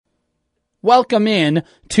welcome in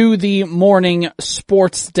to the morning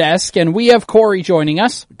sports desk, and we have Corey joining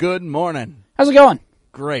us. Good morning. How's it going?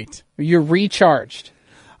 Great. You're recharged.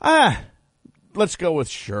 Let's go with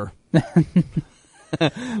sure.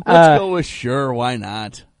 Let's go with sure. Why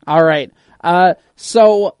not? All right.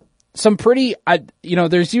 So some pretty,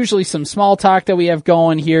 there's usually some small talk that we have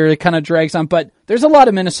going here that kind of drags on, but there's a lot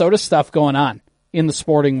of Minnesota stuff going on in the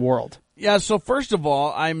sporting world. Yeah, so first of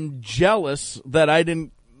all, I'm jealous that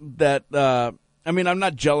I'm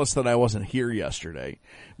not jealous that I wasn't here yesterday,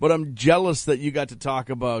 but I'm jealous that you got to talk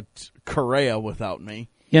about Correa without me.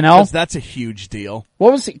 You know? 'Cause that's a huge deal.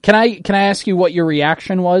 Can I ask you what your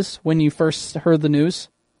reaction was when you first heard the news?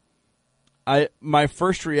 My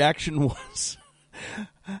first reaction was,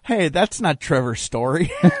 hey, that's not Trevor's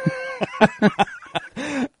story.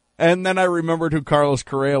 And then I remembered who Carlos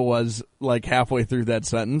Correa was like halfway through that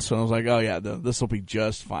sentence, so I was like, oh yeah, this will be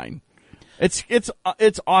just fine. It's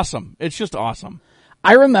awesome. It's just awesome.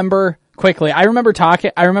 I remember talking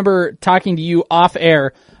to you off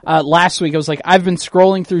air last week. I was like, I've been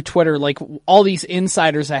scrolling through Twitter, like all these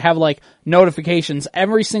insiders that have like notifications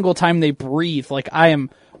every single time they breathe. Like I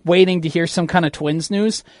am waiting to hear some kind of Twins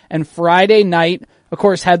news. And Friday night, of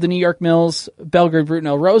course, had the New York Mills Belgrade Bruton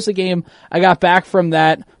Rosa game. I got back from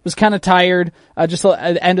that, was kind of tired, just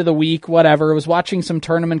at the end of the week, whatever. Was watching some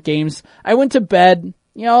tournament games. I went to bed,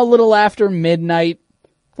 a little after midnight,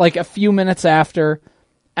 like a few minutes after.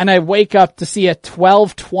 And I wake up to see at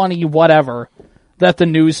 12:20 whatever that the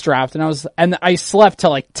news dropped, and I slept till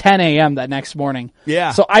like 10 a.m. that next morning.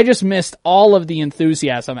 Yeah. So I just missed all of the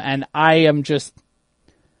enthusiasm, and I am just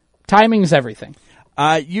timing's everything.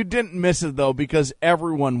 You didn't miss it though because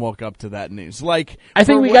everyone woke up to that news. Like I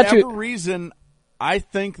think for whatever reason, I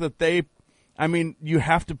think that you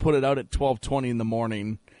have to put it out at 12:20 in the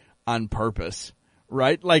morning on purpose.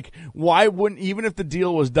 Right? Like, why wouldn't, even if the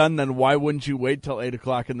deal was done, then why wouldn't you wait till 8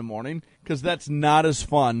 o'clock in the morning? Because that's not as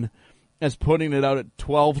fun as putting it out at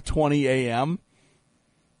 12:20 a.m.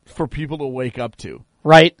 for people to wake up to.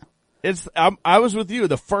 Right. I was with you.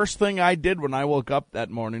 The first thing I did when I woke up that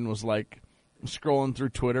morning was like scrolling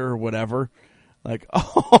through Twitter or whatever. Like,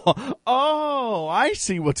 oh, I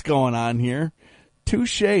see what's going on here.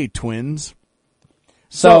 Touche, Twins.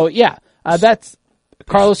 So yeah, that's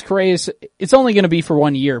Carlos Correa. It's only going to be for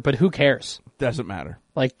 1 year, but who cares? Doesn't matter.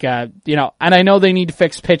 Like, and I know they need to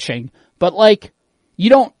fix pitching, but like, you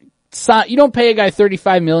don't pay a guy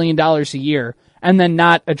 $35 million a year and then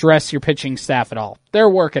not address your pitching staff at all. They're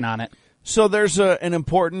working on it. So there's an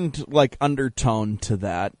important like undertone to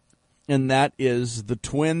that, and that is the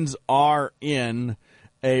Twins are in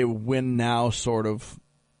a win now sort of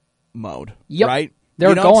mode. Yep. Right?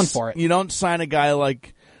 They're going for it. You don't sign a guy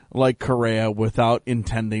like Correa without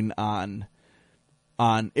intending on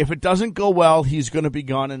if it doesn't go well, he's going to be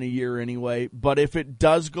gone in a year anyway. But if it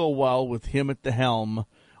does go well with him at the helm,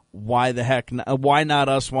 why not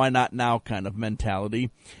us? Why not now? Kind of mentality,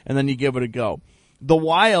 and then you give it a go. The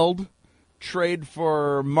Wild trade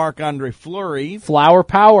for Marc-Andre Fleury, flower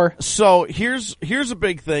power. So here's a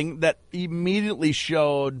big thing that immediately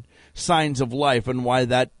showed signs of life, and why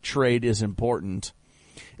that trade is important.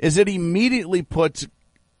 Is it immediately puts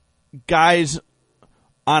guys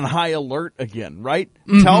on high alert again, right?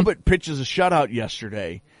 Mm-hmm. Talbot pitches a shutout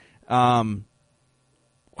yesterday. How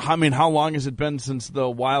long has it been since the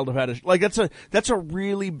Wild have had that's a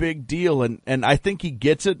really big deal, and I think he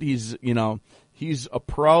gets it. He's a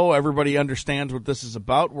pro. Everybody understands what this is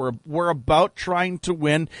about. We're about trying to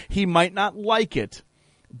win. He might not like it,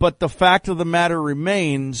 but the fact of the matter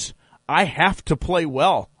remains, I have to play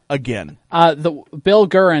well again. The Bill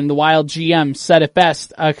Guerin, the Wild GM, said it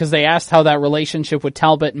best because they asked how that relationship with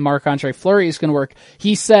Talbot and Marc-Andre Fleury is going to work.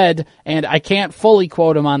 He said, and I can't fully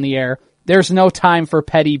quote him on the air, "There's no time for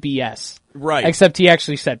petty BS." Right. Except he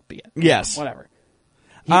actually said BS. Yes. Whatever.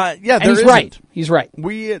 He's right. He's right.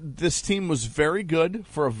 This team was very good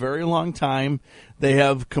for a very long time. They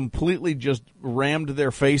have completely just rammed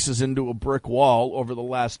their faces into a brick wall over the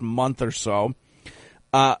last month or so.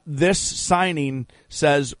 This signing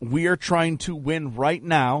says we are trying to win right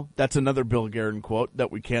now. That's another Bill Guerin quote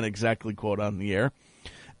that we can't exactly quote on the air.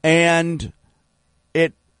 And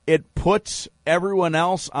it puts everyone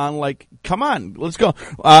else on like, come on, let's go.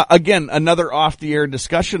 Again, another off-the-air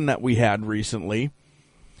discussion that we had recently.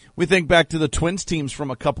 We think back to the Twins teams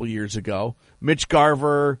from a couple years ago. Mitch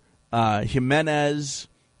Garver, Jimenez,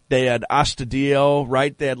 they had Astudillo,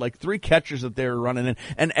 right? They had like 3 catchers that they were running in.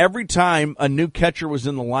 And every time a new catcher was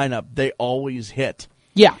in the lineup, they always hit.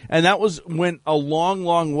 Yeah. And that went a long,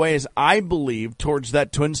 long ways, I believe, towards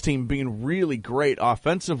that Twins team being really great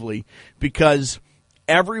offensively because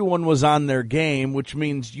everyone was on their game, which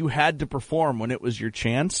means you had to perform when it was your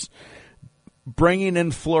chance. Bringing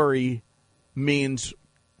in Fleury means,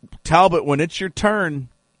 Talbot, when it's your turn,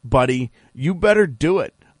 buddy, you better do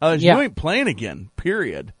it. You ain't playing again,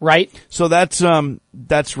 period. Right. So that's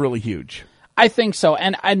really huge. I think so.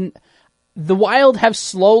 And the Wild have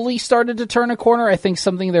slowly started to turn a corner. I think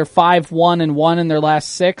they're 5-1-1 in their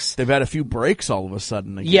last 6. They've had a few breaks all of a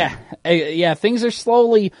sudden again. Yeah, things are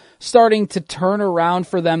slowly starting to turn around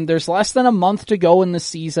for them. There's less than a month to go in the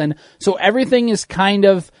season, so everything is kind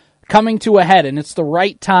of coming to a head, and it's the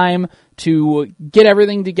right time to get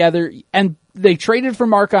everything together. And they traded for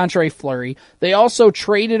Marc-Andre Fleury. They also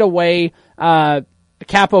traded away Capo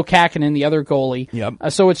Kakinen, the other goalie. Yep.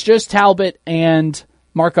 So it's just Talbot and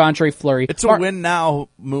Marc-Andre Fleury. It's a win-now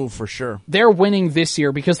move for sure. They're winning this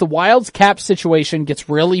year because the Wild's cap situation gets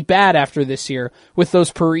really bad after this year with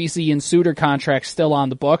those Parise and Suter contracts still on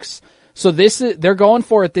the books. So they're going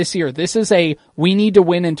for it this year. This is we need to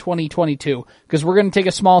win in 2022 because we're going to take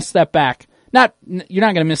a small step back. You're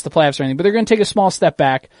not going to miss the playoffs or anything, but they're going to take a small step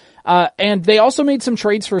back. And they also made some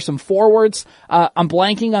trades for some forwards. I'm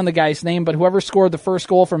blanking on the guy's name, but whoever scored the first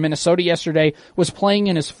goal for Minnesota yesterday was playing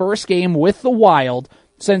in his first game with the Wild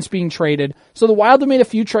since being traded. So the Wild have made a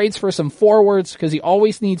few trades for some forwards because he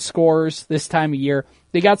always needs scorers this time of year.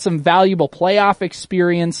 They got some valuable playoff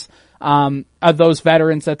experience of those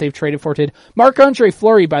veterans that they've traded for. Marc-Andre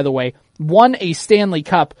Fleury, by the way, won a Stanley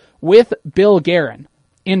Cup with Bill Guerin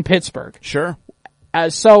in Pittsburgh. Sure.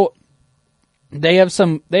 So they have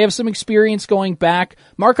some experience going back.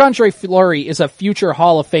 Marc-Andre Fleury is a future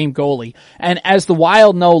Hall of Fame goalie. And as the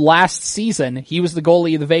Wild know, last season, he was the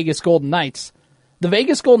goalie of the Vegas Golden Knights. The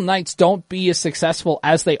Vegas Golden Knights don't be as successful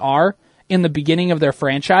as they are in the beginning of their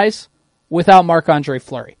franchise without Marc-Andre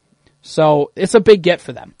Fleury. So it's a big get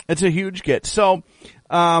for them. It's a huge get. So,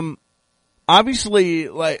 obviously,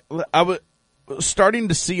 I was starting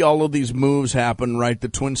to see all of these moves happen, right? The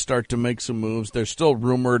Twins start to make some moves. They're still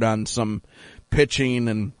rumored on some pitching,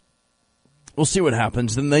 and we'll see what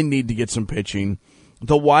happens. Then they need to get some pitching.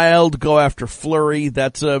 The Wild go after Fleury.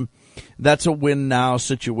 That's a win now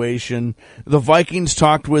situation. The Vikings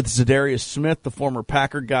talked with Zadarius Smith, the former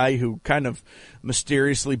Packer guy who kind of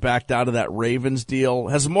mysteriously backed out of that Ravens deal.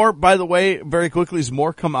 Has more, by the way, very quickly, has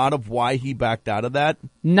more come out of why he backed out of that?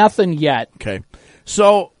 Nothing yet. Okay.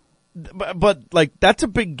 So, but that's a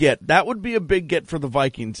big get. That would be a big get for the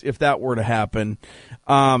Vikings if that were to happen.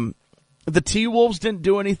 The T-Wolves didn't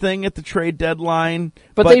do anything at the trade deadline.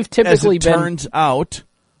 But they've typically as it turns out,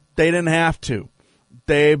 they didn't have to.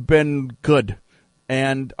 They've been good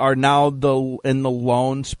and are now in the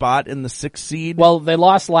lone spot in the 6th seed. Well, they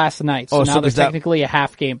lost last night, so now they're technically a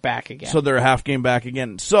half game back again. So they're a half game back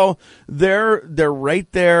again. So they're right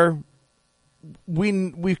there.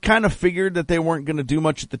 We kind of figured that they weren't going to do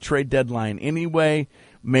much at the trade deadline anyway.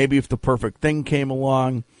 Maybe if the perfect thing came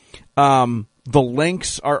along. The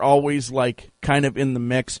Lynx are always kind of in the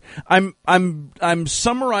mix. I'm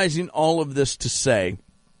summarizing all of this to say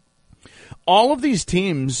all of these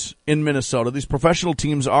teams in Minnesota, these professional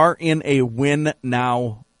teams, are in a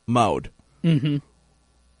win-now mode. Mm-hmm.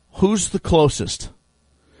 Who's the closest?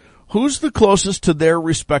 Who's the closest to their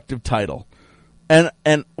respective title?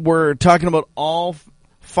 And we're talking about all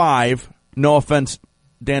 5, no offense,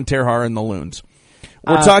 Dan Terhaar and the Loons.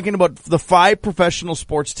 We're talking about the 5 professional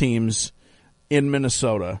sports teams in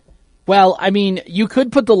Minnesota. Well, I mean, you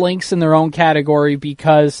could put the Lynx in their own category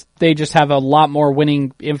because they just have a lot more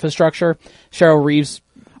winning infrastructure. Cheryl Reeves.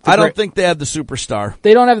 I don't think they have the superstar.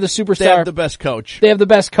 They don't have the superstar. They have the best coach. They have the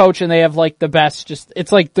best coach, and they have the best.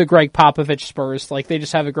 It's like the Greg Popovich Spurs. They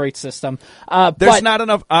just have a great system. There's not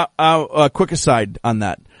enough. Quick aside on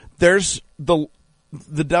that. There's the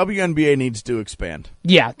WNBA needs to expand.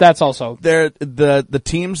 Yeah, that's also the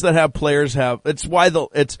teams that have players have. It's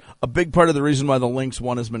a big part of the reason why the Lynx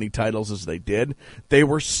won as many titles as they did. They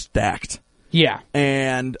were stacked. Yeah,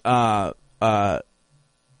 and so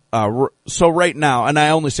right now, and I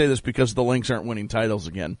only say this because the Lynx aren't winning titles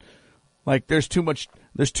again. There's too much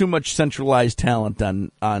centralized talent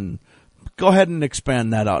on. Go ahead and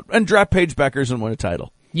expand that out and draft Paige Beckers and win a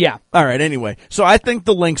title. Yeah. All right. Anyway, so I think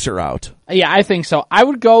the Lynx are out. Yeah, I think so. I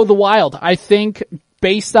would go the Wild. I think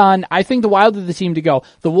the Wild are the team to go.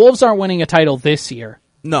 The Wolves aren't winning a title this year.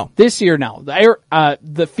 No. This year, no.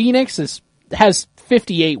 The Phoenix has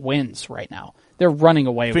 58 wins right now. They're running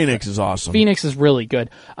away. Phoenix is awesome. Phoenix is really good.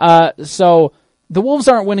 So the Wolves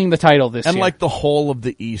aren't winning the title this year. And the whole of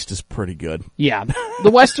the East is pretty good. Yeah.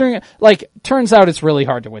 The Western, turns out it's really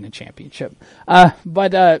hard to win a championship.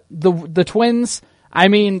 But the Twins, I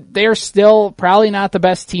mean, they're still probably not the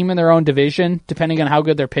best team in their own division, depending on how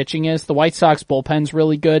good their pitching is. The White Sox bullpen's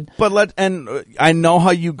really good. But I know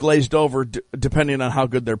how you glazed over depending on how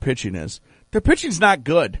good their pitching is. Their pitching's not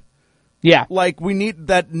good. Yeah. Like,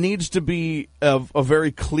 that needs to be a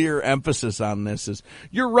very clear emphasis on this is,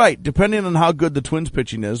 you're right, depending on how good the Twins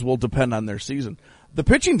pitching is will depend on their season. The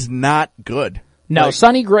pitching's not good. No,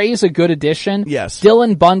 Sonny Gray is a good addition. Yes.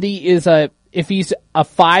 Dylan Bundy is if he's a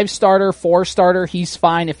 5-starter, 4-starter, he's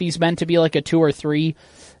fine. If he's meant to be like a 2 or 3,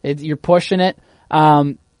 you're pushing it.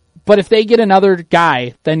 But if they get another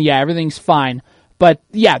guy, then yeah, everything's fine. But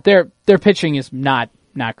yeah, their pitching is not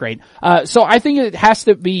great. So I think it has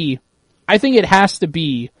to be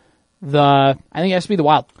the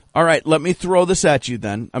Wild. All right, let me throw this at you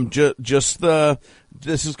then. I'm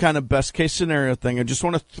this is kind of best case scenario thing. I just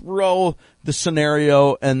want to throw the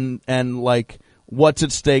scenario and like what's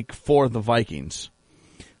at stake for the Vikings.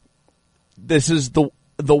 This is the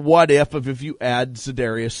what if you add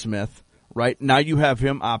Zadarius Smith, right? Now you have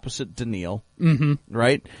him opposite Daniil,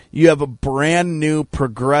 right? You have a brand new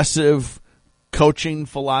progressive coaching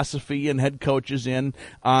philosophy and head coaches in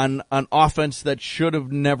on an offense that should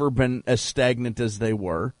have never been as stagnant as they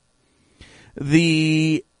were.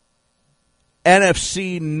 The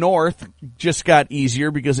NFC North just got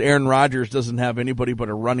easier because Aaron Rodgers doesn't have anybody but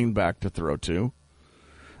a running back to throw to.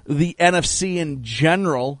 The NFC in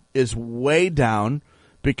general is way down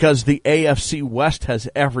because the AFC West has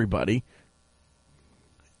everybody.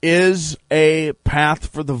 Is a path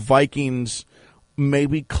for the Vikings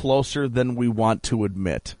maybe closer than we want to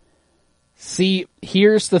admit? See,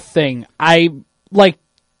 here's the thing. I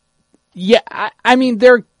mean,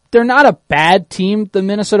 they're not a bad team, the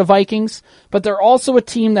Minnesota Vikings, but they're also a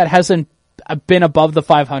team that hasn't been above the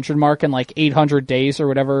 500 mark in like 800 days or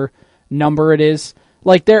whatever number it is.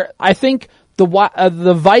 Like I think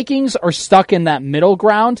the Vikings are stuck in that middle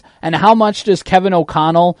ground, and how much does Kevin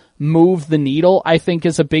O'Connell move the needle, I think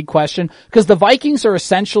is a big question, because the Vikings are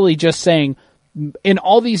essentially just saying, in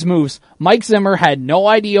all these moves, Mike Zimmer had no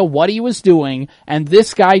idea what he was doing, and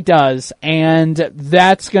this guy does, and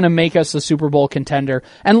that's going to make us a Super Bowl contender.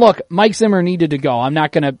 And look, Mike Zimmer needed to go. I'm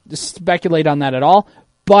not going to speculate on that at all,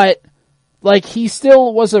 but like he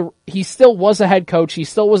still was a head coach. He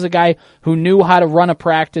still was a guy who knew how to run a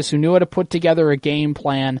practice, who knew how to put together a game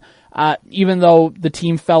plan, even though the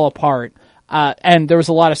team fell apart. And there was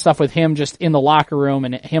a lot of stuff with him just in the locker room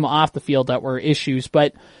and him off the field that were issues,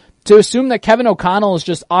 but to assume that Kevin O'Connell is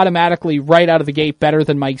just automatically right out of the gate better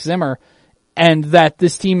than Mike Zimmer, and that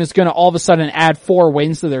this team is going to all of a sudden add 4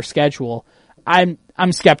 wins to their schedule, I'm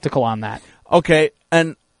skeptical on that. Okay,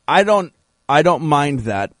 and I don't mind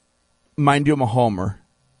that. Mind you, I'm a homer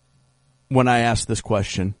when I ask this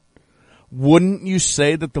question. Wouldn't you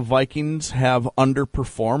say that the Vikings have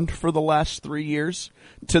underperformed for the last 3 years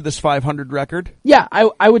to this 500 record? Yeah,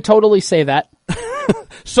 I would totally say that.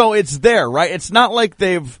 So it's there, right? It's not like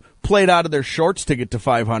they've played out of their shorts to get to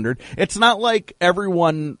 500. It's not like every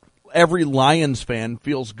Lions fan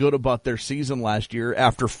feels good about their season last year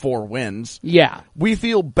after 4 wins. Yeah. We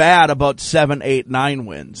feel bad about 7, 8, 9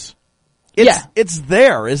 wins. It's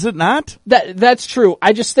there, is it not? That's true.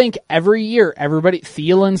 I just think every year,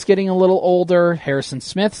 Thielen's getting a little older, Harrison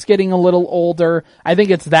Smith's getting a little older. I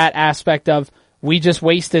think it's that aspect of, we just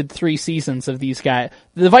wasted 3 seasons of these guys.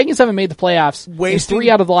 The Vikings haven't made the playoffs in 3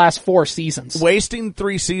 out of the last 4 seasons. Wasting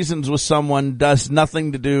 3 seasons with someone does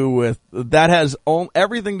nothing to do with, that has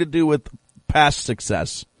everything to do with past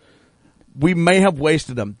success. We may have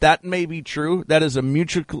wasted them. That may be true. That is a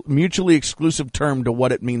mutually exclusive term to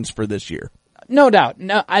what it means for this year. No doubt.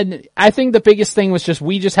 No, I think the biggest thing was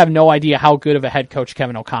we just have no idea how good of a head coach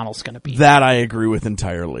Kevin O'Connell's going to be. That I agree with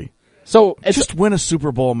entirely. So just win a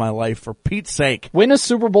Super Bowl in my life, for Pete's sake. Win a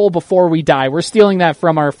Super Bowl before we die. We're stealing that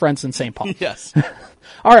from our friends in St. Paul. Yes.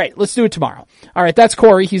 All right, let's do it tomorrow. All right, that's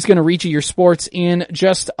Corey. He's going to read you your sports in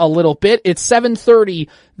just a little bit. It's 7:30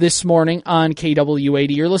 this morning on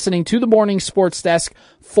KW80. You're listening to the Morning Sports Desk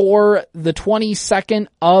for the 22nd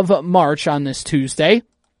of March on this Tuesday.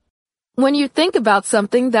 When you think about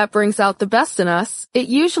something that brings out the best in us, it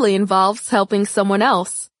usually involves helping someone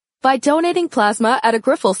else. By donating plasma at a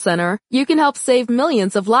Grifols Center, you can help save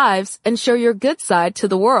millions of lives and show your good side to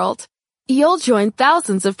the world. You'll join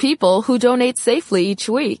thousands of people who donate safely each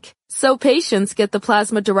week, so patients get the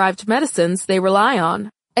plasma-derived medicines they rely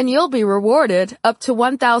on. And you'll be rewarded up to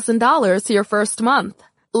 $1,000 your first month.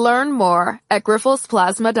 Learn more at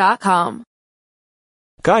GrifolsPlasma.com.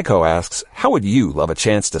 Geico asks, how would you love a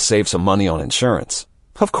chance to save some money on insurance?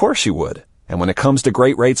 Of course you would. And when it comes to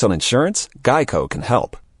great rates on insurance, Geico can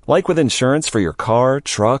help. Like with insurance for your car,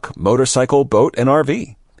 truck, motorcycle, boat, and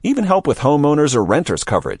RV. Even help with homeowners or renters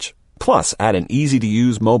coverage. Plus, add an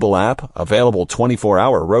easy-to-use mobile app, available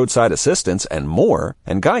 24-hour roadside assistance, and more,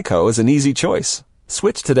 and Geico is an easy choice.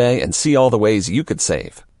 Switch today and see all the ways you could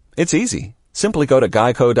save. It's easy. Simply go to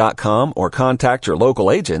geico.com or contact your local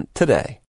agent today.